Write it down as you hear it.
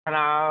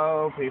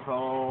Hello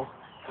people,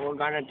 we're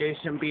gonna do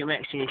some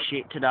bmxing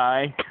shit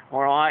today.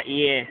 Alright,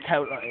 yeah,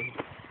 totally.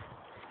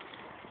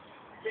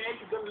 First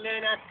you're gonna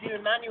learn how to do a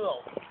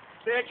manual.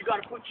 First you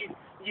gotta put your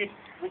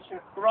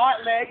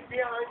right leg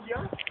behind you.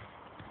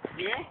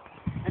 Yeah?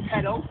 And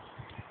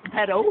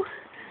pedal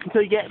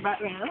until you get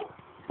back round.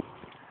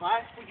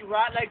 Right, put your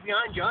right leg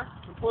behind you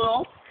and pull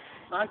up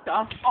like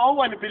that.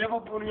 Oh, and a bit of a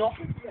bunny off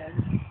at the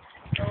end.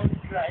 That was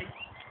great.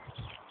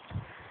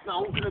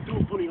 Now I'm gonna do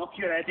a bunny off,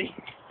 you ready?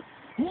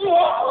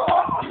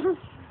 Whoa!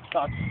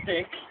 That's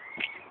sick.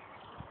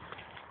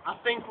 I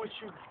think we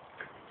should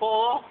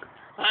fall off.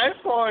 I'm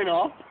falling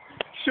off.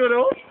 Shut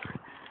up.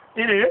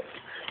 It is.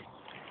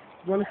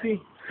 You wanna see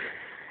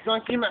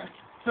some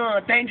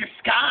dangerous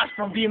scars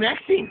from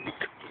bmxing?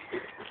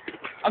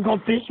 I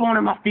got this one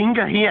in my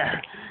finger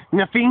here. And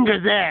the finger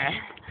there.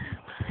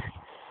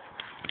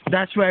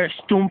 That's where a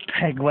stump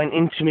peg went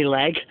into my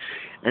leg.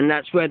 And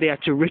that's where they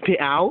had to rip it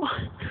out.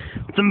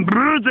 Some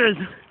bruises.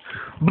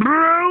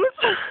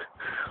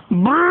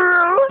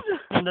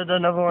 And there's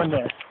another one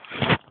there.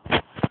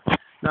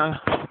 Now,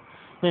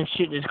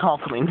 shit, there's a car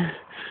coming.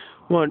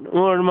 What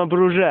am I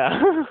bruised?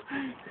 I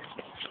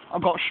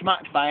got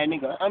smacked by a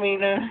nigger. I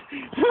mean, I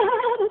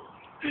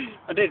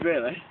did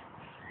really.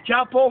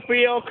 Chapel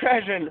Field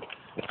Crescent.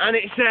 And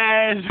it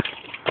says,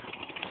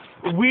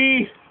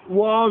 we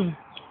was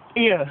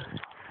here.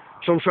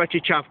 Some stretchy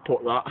chav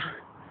put that.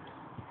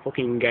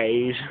 Fucking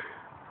gays.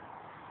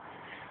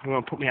 I'm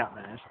gonna put me out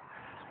there.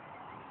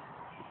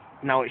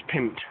 Now it's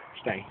pimped.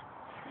 Stay.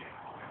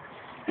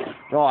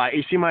 Right,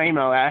 you see my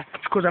email there?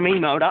 It's because I'm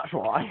emailed, that's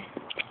why.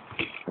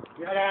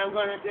 Yeah, I'm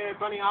gonna do a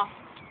bunny off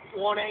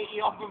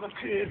 180 off of a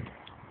curb.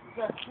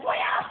 Where?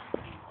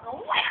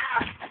 Oh,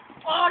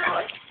 that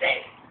was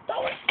sick! That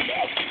was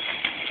sick!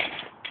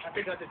 I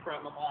think I just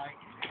broke my bike.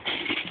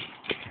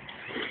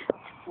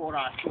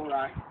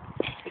 Alright.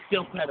 It's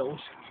still pedals.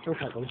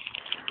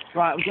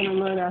 Right, we're gonna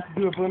learn how to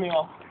do a bunny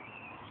off.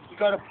 You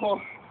gotta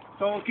pull.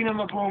 Don't look at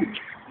my bum.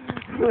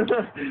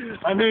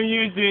 I knew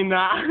you was doing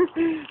that.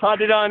 How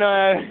did I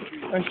know?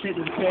 Oh shit,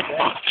 there's a kid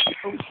there.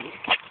 Oh shit.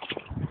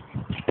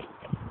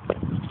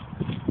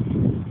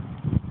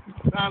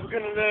 Right, we're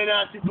gonna learn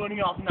how to bunny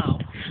off now.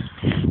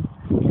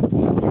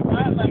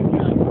 Right, like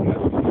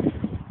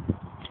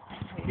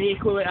that.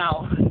 Equal it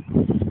out.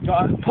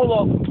 Gotta pull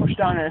up and push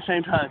down at the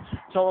same time.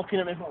 So looking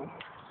at my bum.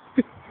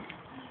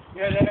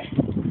 Yeah, there.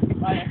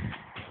 Right.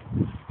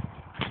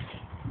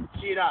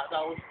 See that?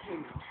 That was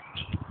pimped.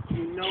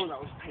 You know that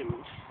was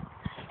pimped.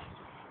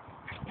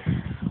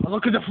 Oh,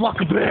 look at the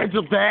flock of birds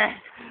up there.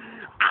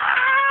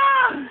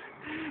 Ah!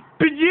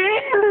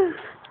 Pigeon!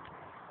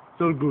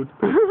 So good.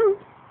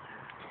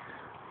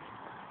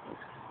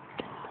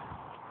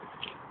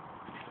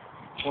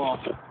 What?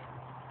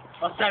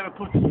 Let's say we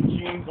put some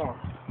jeans on.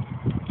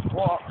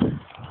 What?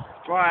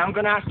 Right, I'm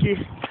gonna ask you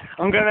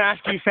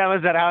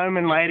fellas at home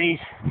and ladies,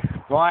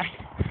 right?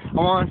 I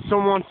want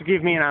someone to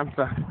give me an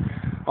answer.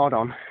 Hold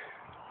on.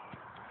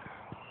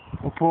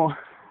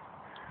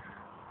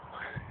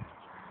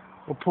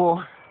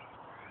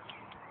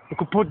 We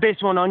could put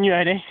this one on, you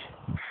ready?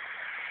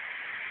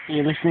 Are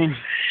you listening?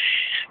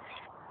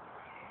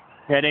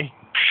 Ready?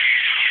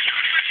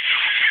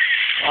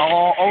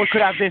 Oh, we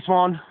could have this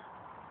one.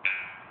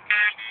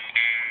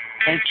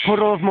 It's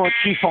Puddle of Mud,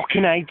 she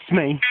fucking hates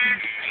me.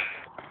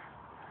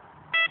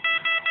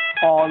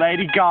 Oh,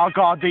 Lady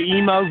Gaga, the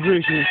emo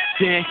version is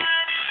sick.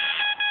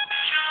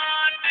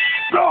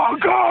 Oh,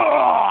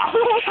 God!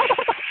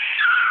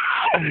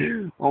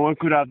 Oh, we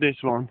could have this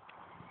one.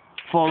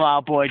 Fall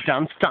Out Boy,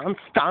 dance.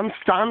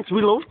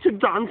 We love to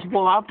dance.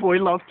 Fall Out Boy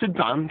loves to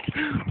dance.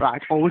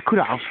 Right, oh, we could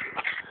have.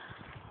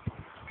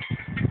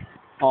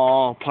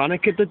 Oh,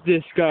 Panic at the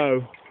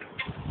Disco.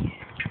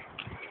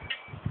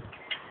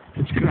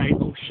 It's great.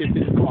 Oh shit,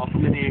 there's a car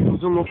coming here.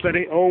 Doesn't look at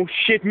it. Oh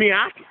shit, me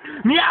ass.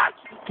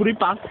 Put it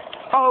back.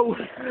 Oh,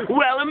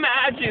 well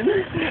imagine,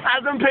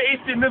 as I'm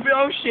pacing the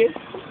bullshit,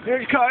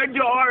 there's a car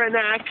door and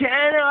I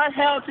cannot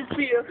help to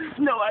feel,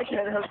 no I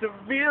can't help to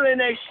feel an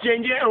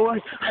exchange. Oh,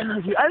 I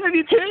love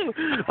you too.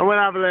 I'm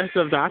gonna have a list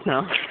of that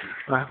now.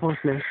 Right,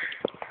 what's next?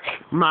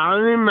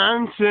 Marilyn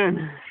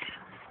Manson.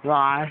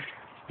 Right.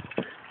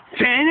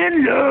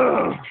 Inteneded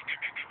love.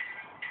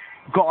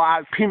 Got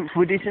out pimped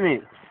with this,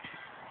 innit?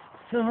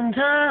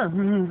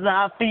 Sometimes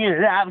I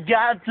feel I've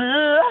got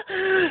to.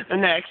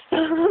 Next.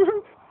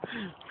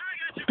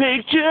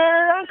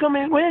 Picture I'm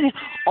coming with you.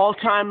 All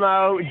time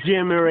low,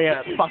 Jim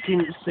Maria,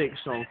 fucking sick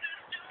song.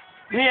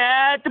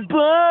 Yeah, at the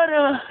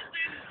bottom.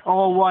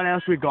 Oh, what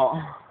else we got?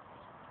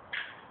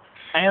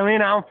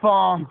 Alien Ant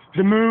Farm,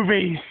 the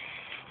movie.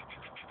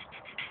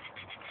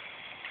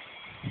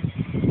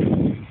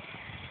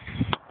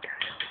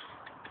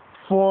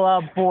 Fall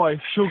Out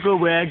Boy, Sugar,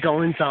 we're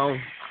going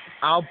down.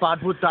 How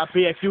bad would that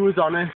be if you was on it?